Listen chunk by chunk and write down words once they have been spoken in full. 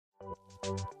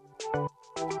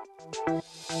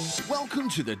Welcome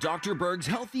to the Dr. Berg's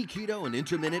Healthy Keto and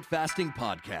Intermittent Fasting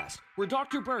Podcast, where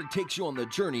Dr. Berg takes you on the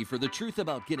journey for the truth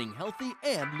about getting healthy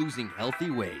and losing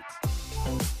healthy weight.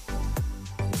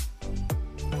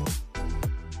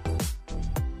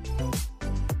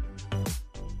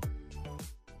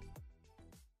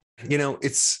 You know,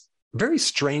 it's very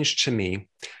strange to me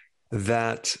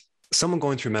that someone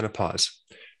going through menopause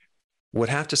would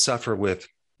have to suffer with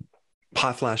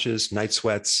hot flashes, night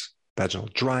sweats, vaginal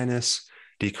dryness,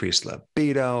 decreased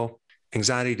libido,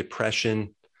 anxiety,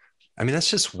 depression. I mean,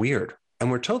 that's just weird. And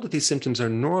we're told that these symptoms are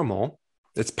normal.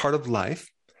 It's part of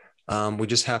life. We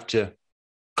just have to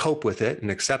cope with it and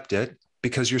accept it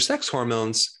because your sex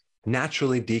hormones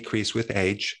naturally decrease with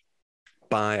age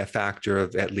by a factor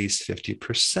of at least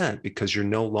 50% because you're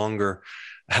no longer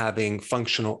having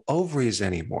functional ovaries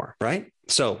anymore, right?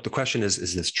 So the question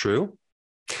is this true?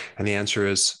 And the answer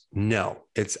is no,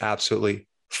 it's absolutely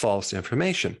false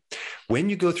information. When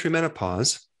you go through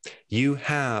menopause, you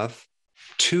have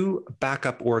two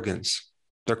backup organs.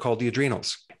 They're called the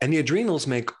adrenals. And the adrenals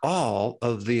make all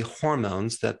of the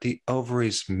hormones that the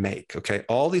ovaries make, okay?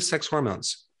 All these sex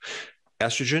hormones,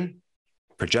 estrogen,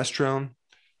 progesterone,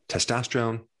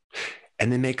 testosterone,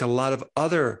 and they make a lot of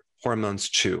other hormones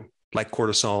too, like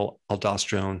cortisol,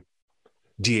 aldosterone,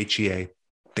 DHEA,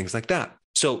 things like that.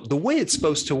 So the way it's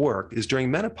supposed to work is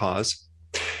during menopause,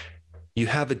 you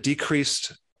have a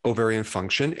decreased ovarian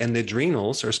function, and the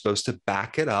adrenals are supposed to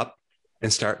back it up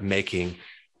and start making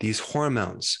these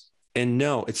hormones. And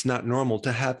no, it's not normal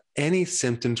to have any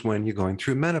symptoms when you're going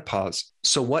through menopause.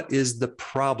 So what is the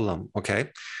problem? Okay.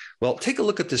 Well, take a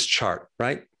look at this chart,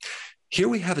 right? Here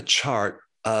we have a chart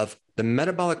of the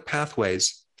metabolic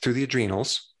pathways through the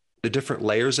adrenals, the different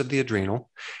layers of the adrenal,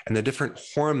 and the different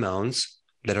hormones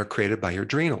that are created by your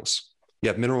adrenals. You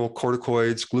have mineral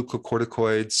corticoids,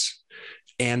 glucocorticoids,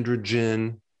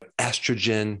 androgen,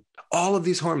 estrogen. All of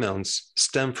these hormones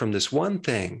stem from this one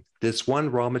thing, this one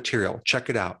raw material. Check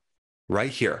it out right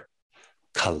here,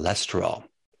 cholesterol.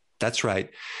 That's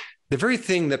right. The very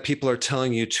thing that people are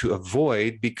telling you to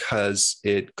avoid because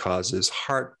it causes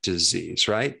heart disease,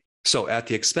 right? So at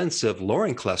the expense of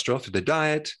lowering cholesterol through the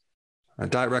diet, a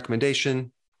diet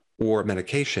recommendation, or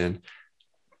medication,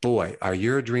 boy, are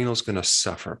your adrenals going to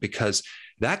suffer because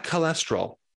that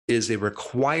cholesterol is a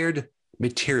required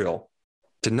material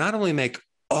to not only make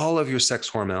all of your sex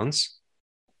hormones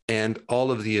and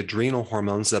all of the adrenal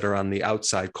hormones that are on the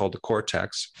outside called the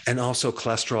cortex, and also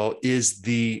cholesterol is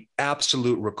the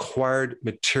absolute required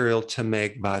material to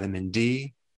make vitamin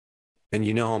D. And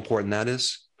you know how important that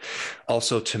is.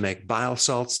 Also to make bile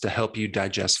salts to help you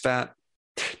digest fat,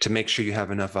 to make sure you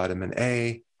have enough vitamin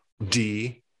A,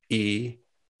 D, E,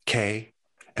 K,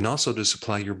 and also to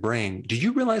supply your brain. Do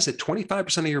you realize that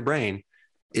 25% of your brain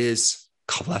is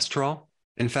cholesterol?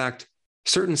 In fact,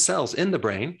 certain cells in the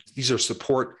brain, these are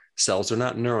support cells, they're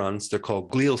not neurons, they're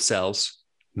called glial cells,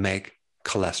 make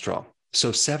cholesterol.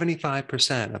 So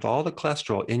 75% of all the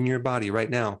cholesterol in your body right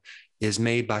now is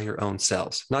made by your own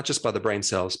cells, not just by the brain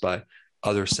cells, by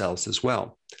other cells as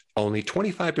well. Only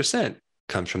 25%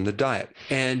 comes from the diet.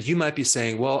 And you might be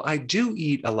saying, well, I do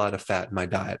eat a lot of fat in my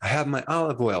diet. I have my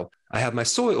olive oil, I have my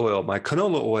soy oil, my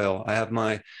canola oil, I have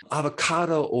my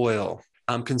avocado oil,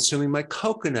 I'm consuming my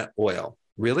coconut oil.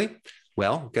 Really?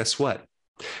 Well, guess what?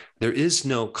 There is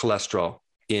no cholesterol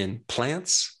in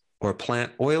plants or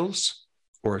plant oils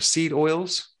or seed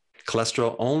oils.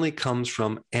 Cholesterol only comes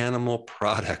from animal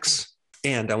products.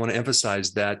 And I want to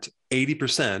emphasize that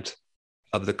 80%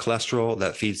 of the cholesterol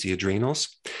that feeds the adrenals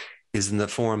is in the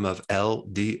form of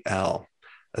LDL,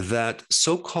 that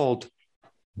so-called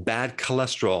bad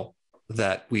cholesterol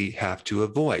that we have to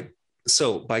avoid.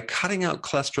 So by cutting out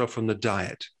cholesterol from the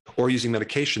diet or using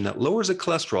medication that lowers the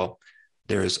cholesterol,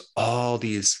 there's all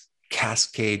these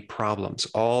cascade problems,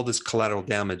 all this collateral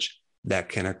damage that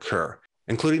can occur,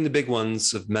 including the big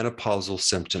ones of menopausal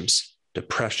symptoms,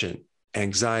 depression,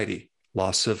 anxiety,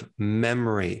 loss of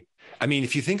memory. I mean,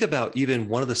 if you think about even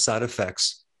one of the side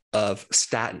effects of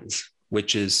statins,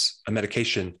 which is a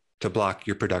medication to block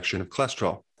your production of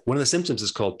cholesterol, one of the symptoms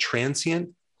is called transient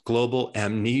global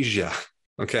amnesia.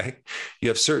 Okay. You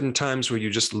have certain times where you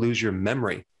just lose your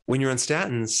memory. When you're on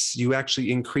statins, you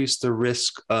actually increase the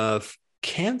risk of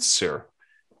cancer.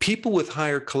 People with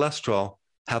higher cholesterol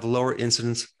have lower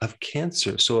incidence of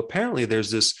cancer. So apparently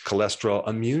there's this cholesterol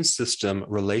immune system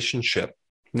relationship.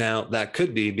 Now, that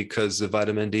could be because of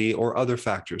vitamin D or other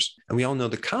factors. And we all know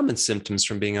the common symptoms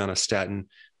from being on a statin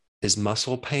is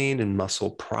muscle pain and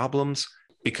muscle problems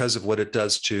because of what it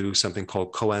does to something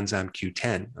called coenzyme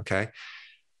Q10, okay?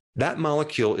 That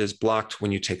molecule is blocked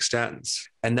when you take statins.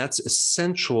 And that's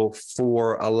essential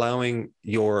for allowing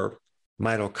your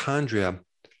mitochondria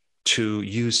to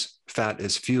use fat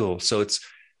as fuel. So it's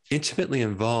intimately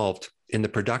involved in the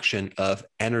production of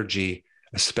energy,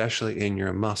 especially in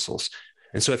your muscles.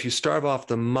 And so if you starve off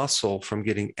the muscle from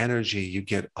getting energy, you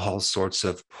get all sorts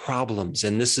of problems.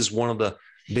 And this is one of the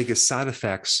biggest side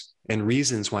effects and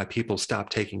reasons why people stop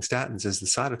taking statins is the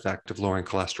side effect of lowering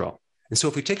cholesterol. And so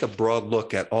if we take a broad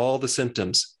look at all the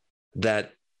symptoms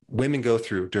that women go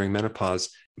through during menopause,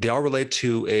 they all relate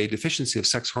to a deficiency of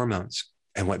sex hormones.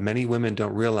 And what many women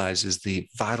don't realize is the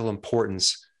vital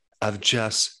importance of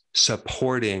just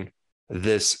supporting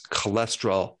this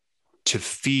cholesterol to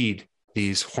feed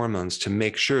these hormones, to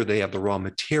make sure they have the raw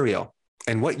material.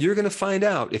 And what you're going to find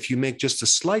out if you make just a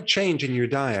slight change in your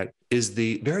diet is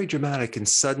the very dramatic and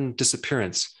sudden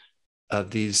disappearance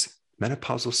of these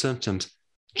menopausal symptoms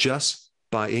just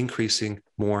by increasing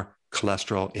more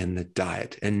cholesterol in the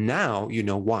diet. And now you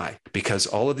know why, because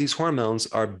all of these hormones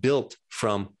are built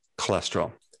from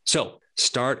cholesterol. So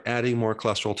start adding more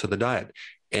cholesterol to the diet.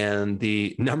 And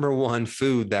the number one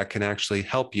food that can actually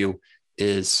help you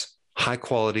is high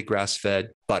quality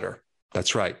grass-fed butter.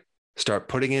 That's right. Start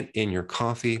putting it in your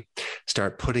coffee.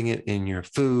 Start putting it in your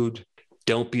food.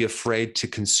 Don't be afraid to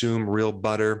consume real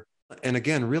butter. And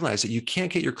again, realize that you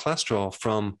can't get your cholesterol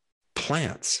from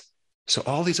plants. So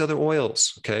all these other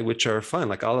oils, okay, which are fine,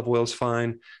 like olive oil is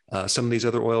fine. Some of these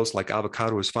other oils like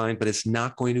avocado is fine, but it's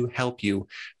not going to help you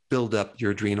build up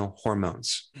your adrenal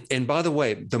hormones. And by the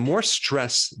way, the more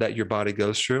stress that your body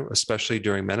goes through, especially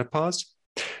during menopause,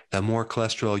 the more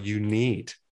cholesterol you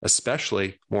need,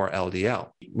 especially more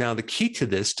LDL. Now, the key to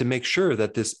this, to make sure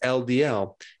that this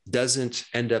LDL doesn't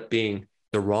end up being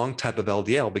the wrong type of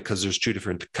LDL, because there's two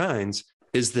different kinds,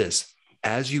 is this.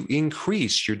 As you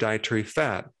increase your dietary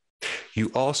fat, you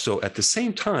also, at the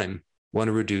same time, want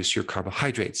to reduce your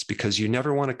carbohydrates, because you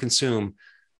never want to consume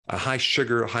a high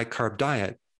sugar, high carb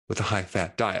diet with a high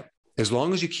fat diet. As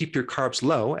long as you keep your carbs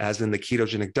low, as in the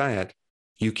ketogenic diet,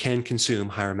 you can consume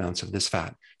higher amounts of this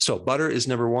fat. So butter is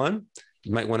number one.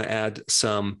 You might want to add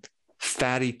some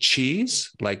fatty cheese,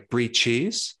 like brie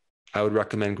cheese. I would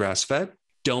recommend grass-fed.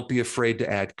 Don't be afraid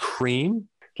to add cream.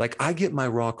 Like I get my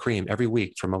raw cream every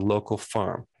week from a local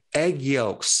farm. Egg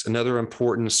yolks, another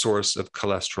important source of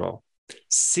cholesterol.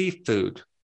 Seafood,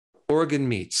 organ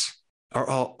meats are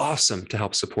all awesome to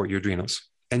help support your adrenals.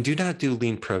 And do not do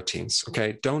lean proteins,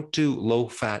 okay? Don't do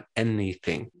low-fat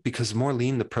anything, because the more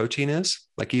lean the protein is,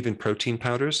 like even protein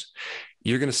powders,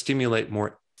 you're going to stimulate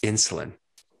more insulin.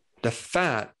 The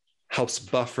fat helps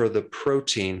buffer the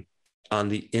protein on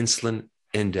the insulin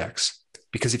index,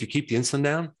 because if you keep the insulin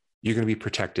down, you're going to be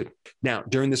protected. Now,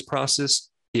 during this process,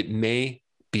 it may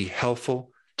be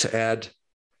helpful to add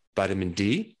vitamin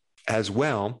D as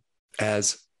well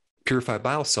as purified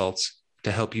bile salts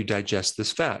to help you digest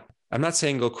this fat. I'm not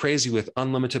saying go crazy with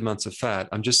unlimited amounts of fat.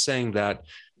 I'm just saying that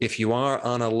if you are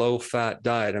on a low fat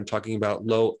diet, I'm talking about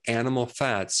low animal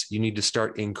fats, you need to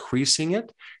start increasing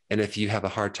it. And if you have a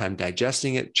hard time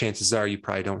digesting it, chances are you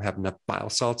probably don't have enough bile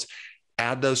salts.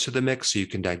 Add those to the mix so you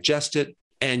can digest it.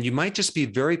 And you might just be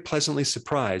very pleasantly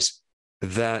surprised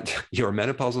that your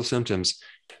menopausal symptoms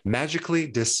magically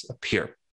disappear.